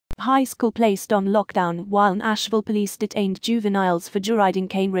High School placed on lockdown. While Nashville police detained juveniles for joyriding,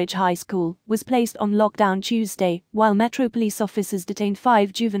 Cambridge High School was placed on lockdown Tuesday, while Metro police officers detained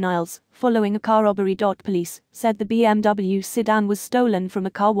 5 juveniles following a car robbery. Police said the BMW sedan was stolen from a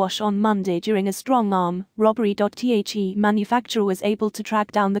car wash on Monday during a strong-arm robbery. The manufacturer was able to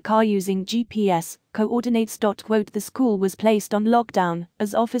track down the car using GPS coordinates. The school was placed on lockdown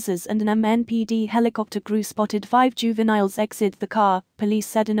as officers and an MNPD helicopter crew spotted 5 juveniles exit the car, police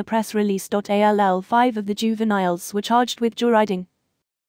said in a press release. 5 of the juveniles were charged with joyriding,